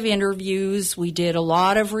lot of interviews, we did a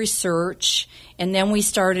lot of research, and then we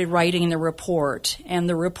started writing the report. And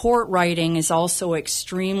the report writing is also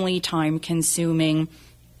extremely time-consuming.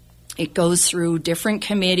 It goes through different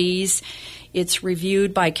committees. It's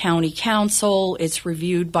reviewed by county council. It's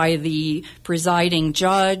reviewed by the presiding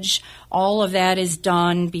judge. All of that is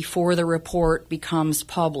done before the report becomes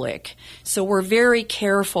public. So we're very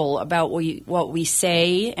careful about what we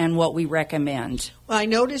say and what we recommend. Well, I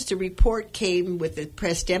noticed the report came with the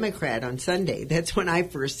Press Democrat on Sunday. That's when I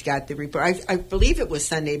first got the report. I believe it was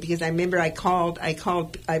Sunday because I remember I called,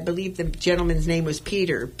 I believe the gentleman's name was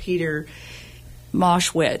Peter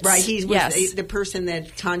Moshwitz. Right, he was yes. the person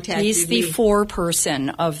that contacted me. He's the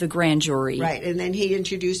foreperson of the grand jury. Right, and then he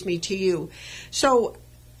introduced me to you. So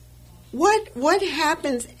what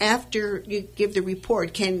happens after you give the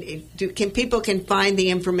report? Can people find the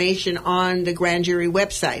information on the grand jury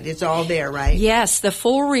website? It's all there, right? Yes, the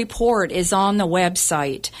full report is on the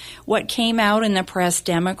website. What came out in the Press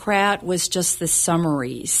Democrat was just the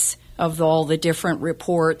summaries of all the different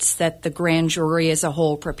reports that the grand jury as a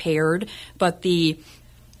whole prepared. But the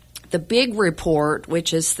big report,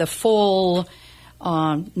 which is the full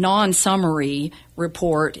non-summary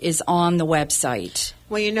report, is on the website.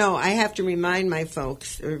 Well, I have to remind my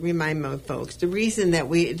folks, the reason that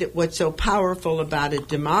what's so powerful about a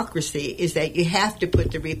democracy is that you have to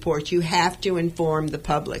put the report, you have to inform the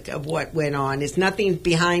public of what went on. It's nothing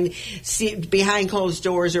behind closed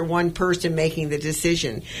doors or one person making the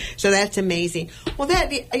decision. So that's amazing. Well,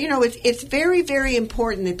 it's very, very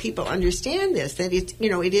important that people understand this, that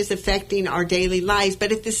it is affecting our daily lives.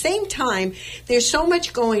 But at the same time, there's so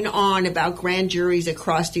much going on about grand juries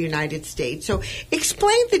across the United States. So explain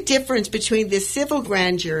the difference between the civil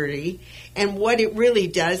grand jury and what it really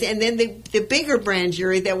does, and then the bigger grand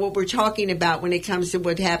jury, that what we're talking about when it comes to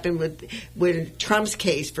what happened with Trump's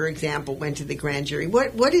case, for example, went to the grand jury.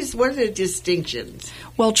 What are the distinctions?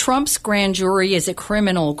 Well, Trump's grand jury is a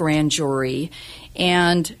criminal grand jury,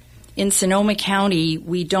 and in Sonoma County,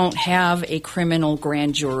 we don't have a criminal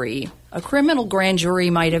grand jury. A criminal grand jury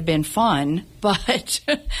might have been fun, but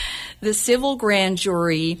the civil grand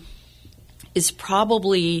jury is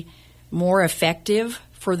probably more effective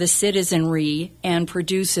for the citizenry and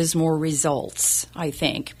produces more results, I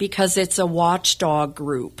think, because it's a watchdog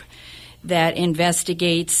group that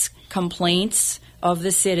investigates complaints of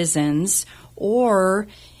the citizens, or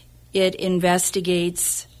it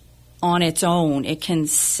investigates on its own. It can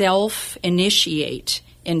self-initiate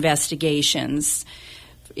investigations.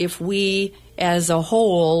 If we as a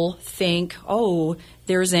whole think, oh,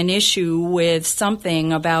 there's an issue with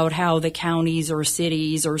something about how the counties or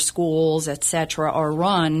cities or schools, etc., are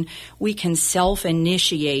run, we can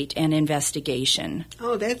self-initiate an investigation.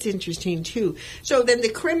 Oh, that's interesting, too. So then the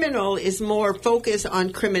criminal is more focused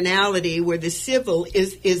on criminality, where the civil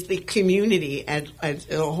is the community as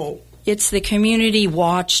a whole. It's the community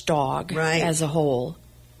watchdog Right. as a whole.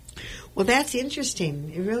 Well, that's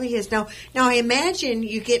interesting. It really is. Now I imagine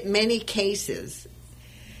you get many cases.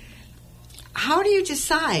 How do you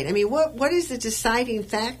decide? I mean, what is the deciding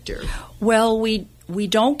factor? Well, we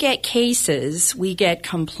don't get cases, we get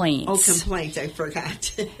complaints. Oh, complaints, I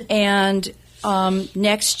forgot. And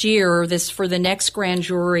next year, for the next grand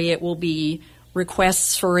jury, it will be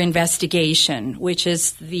requests for investigation, which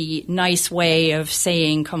is the nice way of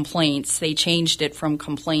saying complaints. They changed it from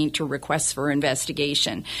complaint to requests for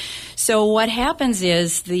investigation. So what happens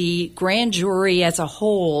is the grand jury as a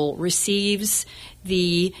whole receives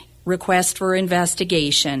the request for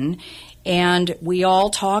investigation, and we all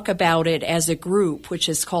talk about it as a group, which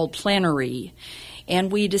is called plenary. And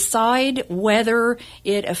we decide whether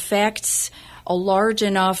it affects a large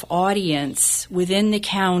enough audience within the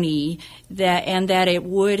county that it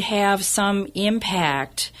would have some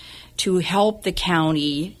impact to help the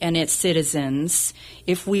county and its citizens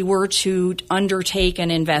if we were to undertake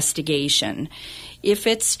an investigation. If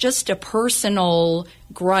it's just a personal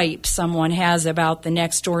gripe someone has about the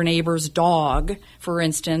next door neighbor's dog, for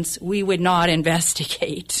instance, we would not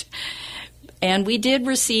investigate. And we did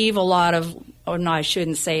receive a lot of, oh no, I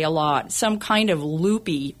shouldn't say a lot, some kind of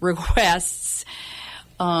loopy requests.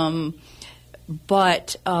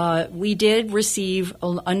 But we did receive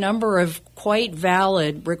a number of quite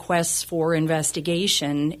valid requests for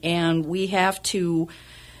investigation, and we have to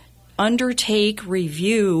undertake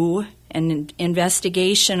review and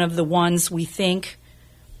investigation of the ones we think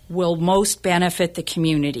will most benefit the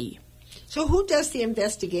community. So who does the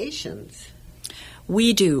investigations?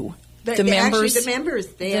 We do. The members.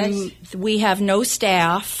 We have no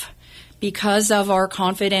staff. Because of our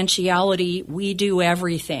confidentiality, we do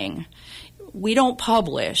everything. We don't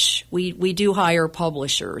publish. We do hire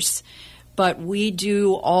publishers. But we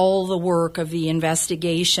do all the work of the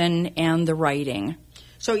investigation and the writing.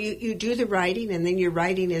 So you do the writing, and then your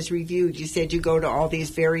writing is reviewed. You said you go to all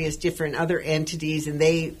these various different other entities, and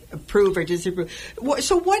they approve or disapprove.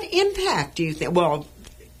 So what impact do you think? Well,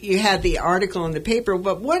 you had the article in the paper,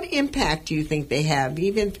 but what impact do you think they have,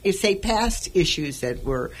 even if, say, past issues that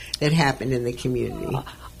happened in the community?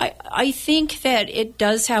 I think that it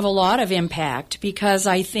does have a lot of impact, because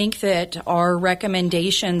I think that our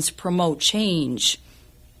recommendations promote change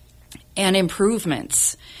and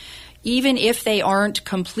improvements. Even if they aren't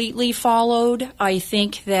completely followed, I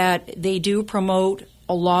think that they do promote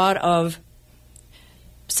a lot of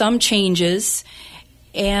some changes,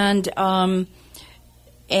 and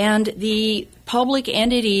the public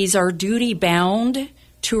entities are duty-bound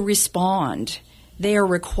to respond. They are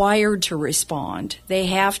required to respond. They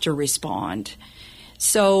have to respond.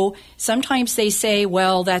 So sometimes they say,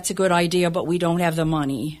 well, that's a good idea, but we don't have the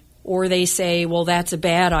money. Or they say, well, that's a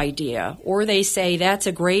bad idea. Or they say, that's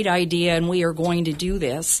a great idea and we are going to do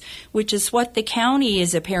this, which is what the county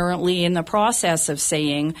is apparently in the process of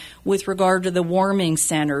saying with regard to the warming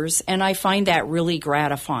centers, and I find that really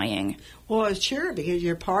gratifying. Well, sure, because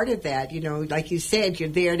you're part of that. You know, like you said, you're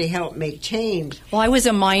there to help make change. Well, I was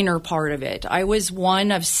a minor part of it. I was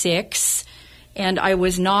one of 6, and I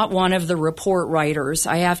was not one of the report writers,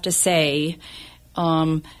 I have to say.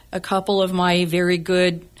 A couple of my very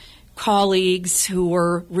good colleagues who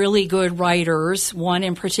were really good writers, one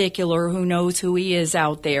in particular who knows who he is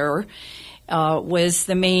out there, was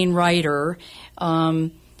the main writer.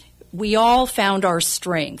 We all found our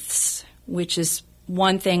strengths, which is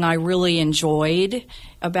one thing I really enjoyed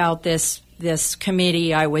about this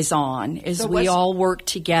committee I was on, is we all worked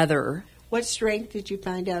together. What strength did you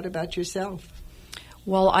find out about yourself?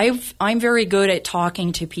 Well, I'm very good at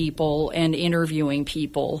talking to people and interviewing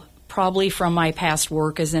people, probably from my past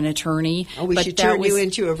work as an attorney. Oh, we should turn you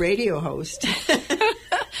into a radio host.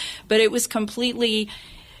 But it was completely...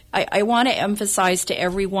 I want to emphasize to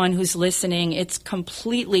everyone who's listening, it's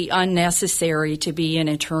completely unnecessary to be an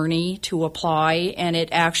attorney to apply, and it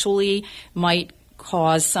actually might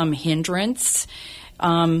cause some hindrance.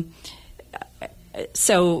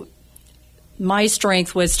 So my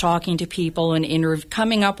strength was talking to people and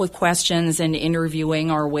coming up with questions and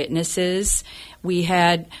interviewing our witnesses. We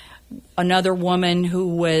had another woman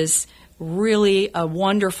who was really a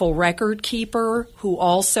wonderful record keeper who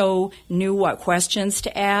also knew what questions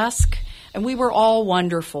to ask, and we were all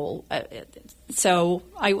wonderful. So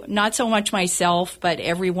not so much myself, but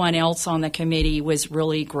everyone else on the committee was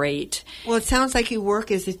really great. Well, it sounds like you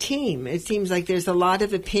work as a team. It seems like there's a lot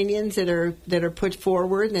of opinions that are put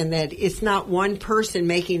forward, and that it's not one person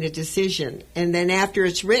making a decision. And then after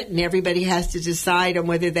it's written, everybody has to decide on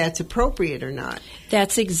whether that's appropriate or not.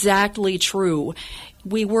 That's exactly true.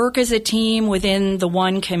 We work as a team within the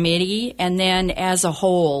one committee, and then as a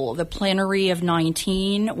whole, the plenary of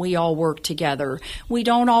 19, we all work together. We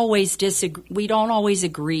don't always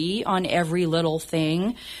agree on every little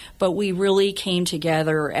thing, but we really came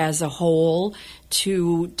together as a whole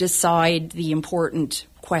to decide the important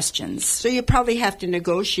questions. So you probably have to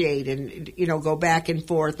negotiate and, go back and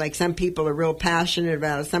forth. Like some people are real passionate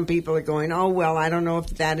about it. Some people are going, oh, well, I don't know if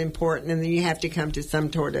it's that important. And then you have to come to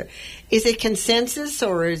some sort of, is it consensus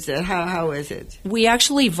or is it, how is it? We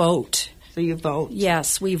actually vote. So you vote?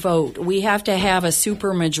 Yes, we vote. We have to have a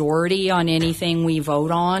supermajority on anything we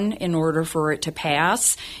vote on in order for it to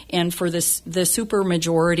pass. And for this, the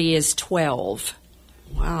supermajority is 12.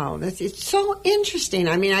 Wow, it's so interesting.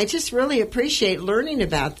 I mean, I just really appreciate learning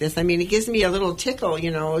about this. I mean, it gives me a little tickle,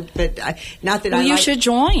 but not that well, you should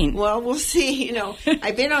join. Well, we'll see.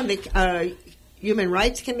 I've been on the Human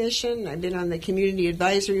Rights Commission. I've been on the Community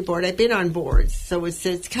Advisory Board. I've been on boards, so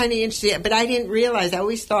it's kind of interesting. But I didn't realize. I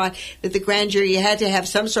always thought that the grand jury, you had to have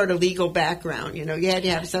some sort of legal background. You had to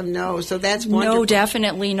have some So that's wonderful. No,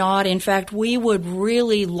 definitely not. In fact, we would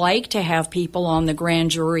really like to have people on the grand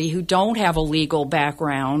jury who don't have a legal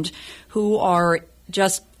background, who are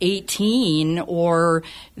just 18 or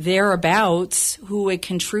thereabouts, who would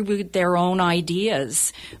contribute their own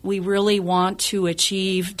ideas. We really want to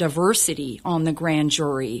achieve diversity on the grand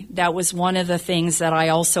jury. That was one of the things that I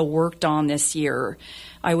also worked on this year.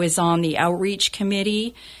 I was on the outreach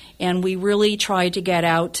committee, and we really tried to get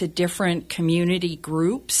out to different community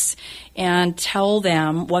groups and tell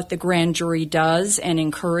them what the grand jury does and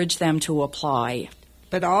encourage them to apply.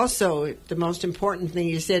 But also, the most important thing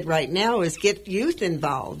you said right now is get youth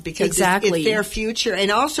involved, because exactly. It's their future.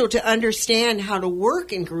 And also to understand how to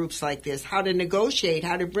work in groups like this, how to negotiate,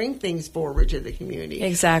 how to bring things forward to the community.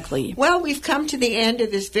 Exactly. Well, we've come to the end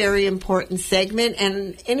of this very important segment.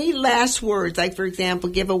 And any last words, like, for example,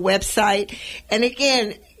 give a website. And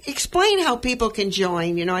again, explain how people can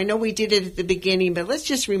join. I know we did it at the beginning, but let's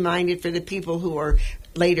just remind it for the people who are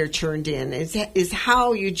later turned in, is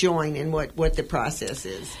how you join and what the process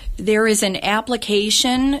is. There is an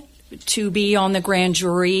application to be on the grand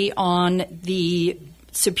jury on the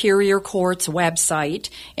Superior Court's website,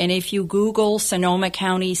 and if you Google Sonoma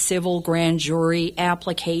County Civil Grand Jury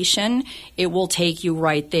application, it will take you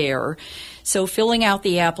right there. So filling out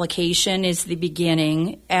the application is the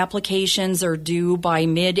beginning. Applications are due by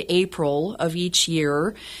mid-April of each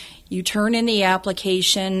year. You turn in the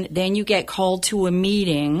application, then you get called to a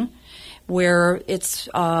meeting where it's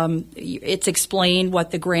explained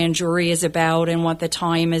what the grand jury is about and what the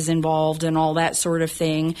time is involved and all that sort of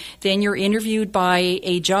thing. Then you're interviewed by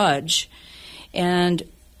a judge, and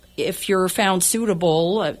if you're found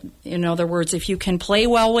suitable, in other words, if you can play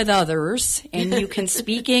well with others and you can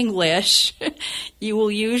speak English, you will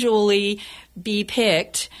usually be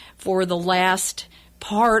picked for the last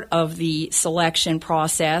part of the selection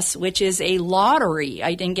process, which is a lottery.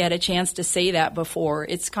 I didn't get a chance to say that before.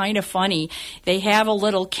 It's kind of funny. They have a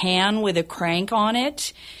little can with a crank on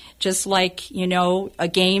it, just like, a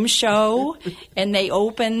game show, and they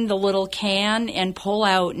open the little can and pull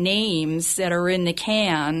out names that are in the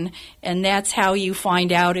can, and that's how you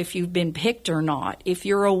find out if you've been picked or not. If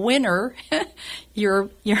you're a winner, you're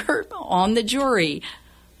on the jury.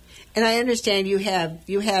 And I understand you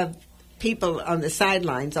have people on the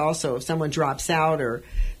sidelines also, if someone drops out, or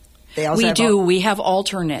they also we have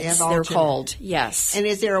alternates. They're called, yes. And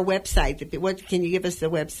is there a website? What can you give us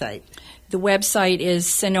the website? The website is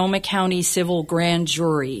Sonoma County Civil Grand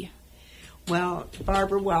Jury. Well,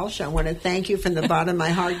 Barbara Walsh, I want to thank you from the bottom of my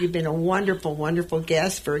heart. You've been a wonderful, wonderful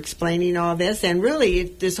guest for explaining all this. And really,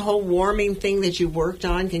 this whole warming thing that you worked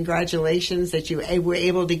on, congratulations that you were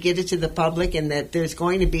able to get it to the public and that there's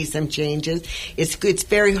going to be some changes. It's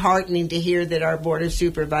very heartening to hear that our Board of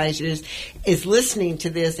Supervisors is listening to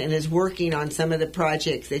this and is working on some of the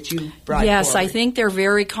projects that you brought Yes, forward. I think they're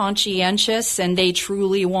very conscientious and they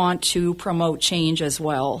truly want to promote change as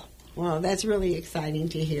well. Well, that's really exciting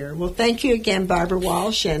to hear. Well, thank you again, Barbara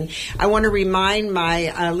Walsh. And I want to remind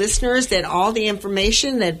my listeners that all the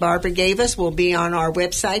information that Barbara gave us will be on our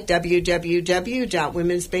website,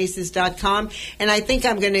 www.womenspaces.com. And I think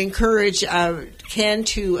I'm going to encourage Ken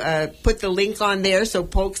to put the link on there. So,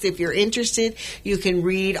 folks, if you're interested, you can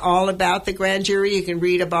read all about the grand jury. You can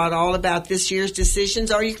read all about this year's decisions,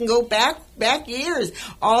 or you can go back back years.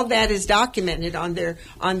 All that is documented on their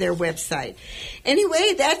website.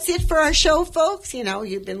 Anyway, that's it for our show, folks. You know,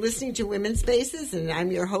 you've been listening to Women's Spaces, and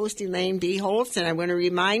I'm your host, Elaine B. Holtz, and I want to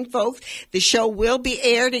remind folks the show will be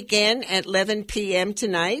aired again at 11 p.m.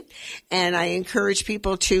 tonight, and I encourage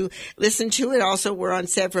people to listen to it. Also, we're on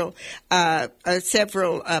several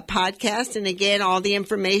podcasts, and again, all the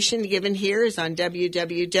information given here is on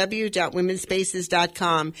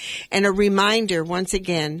www.womenspaces.com. And a reminder, once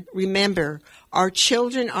again, remember, our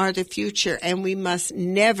children are the future, and we must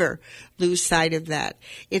never lose sight of that.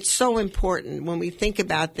 It's so important when we think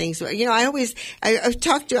about things. You know, I've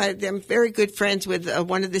talked to, I'm very good friends with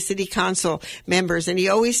one of the city council members, and he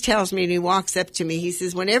always tells me, and he walks up to me, he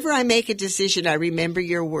says, whenever I make a decision, I remember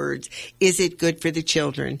your words. Is it good for the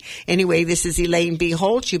children? Anyway, this is Elaine B.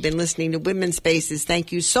 Holt. You've been listening to Women's Spaces.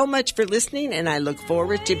 Thank you so much for listening, and I look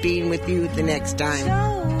forward to being with you the next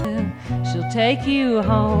time. She'll take you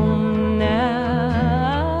home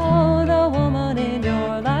now, the woman in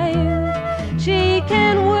your life. She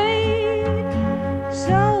can wait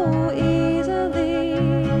so easily.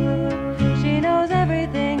 She knows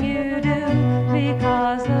everything you do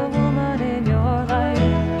because the woman in your life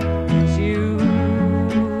is you.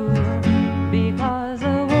 Because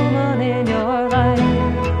the woman in your life,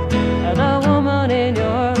 the woman in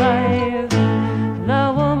your life,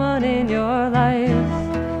 the woman in your life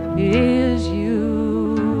is you.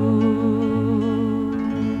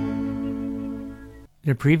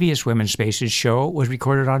 The previous Women's Spaces show was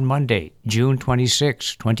recorded on Monday, June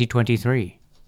 26, 2023.